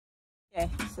Okay,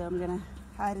 so I'm gonna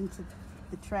hide into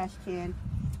the trash can,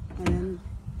 and then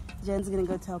Jen's gonna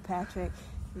go tell Patrick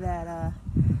that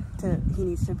he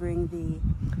needs to bring the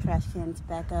trash cans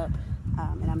back up,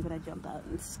 and I'm gonna jump out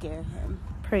and scare him.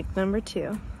 Prank number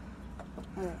 2.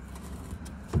 All right.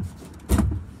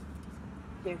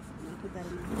 Here, I'm gonna put that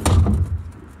in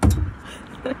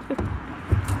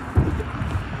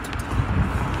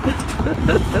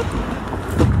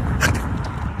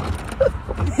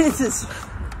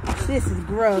there. This is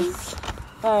gross.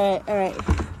 All right.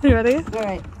 You ready? All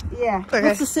right. Yeah.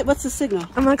 Okay. What's the signal?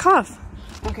 I'm gonna cough.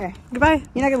 Okay. Goodbye.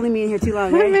 You're not gonna leave me in here too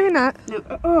long, right? Maybe not.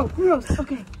 No. Oh, gross.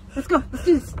 Okay. Let's go. Let's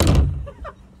do this.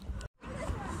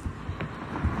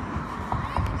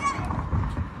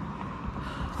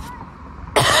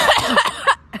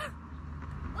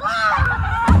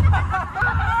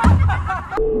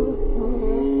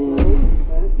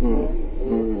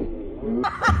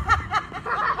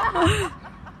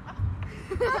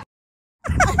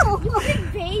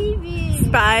 Baby.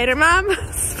 Spider Mom.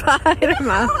 Spider Mom.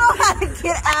 I don't know how to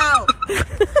get out.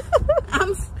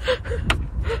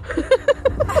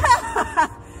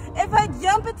 If I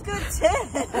jump, it's gonna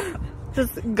tip.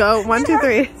 Just go 1, 2,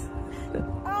 3.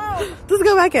 Oh. Just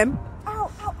go back in.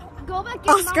 Ow. Go back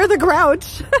in. Oscar the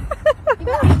Grouch.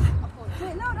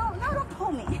 Wait, no, don't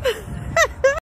pull me.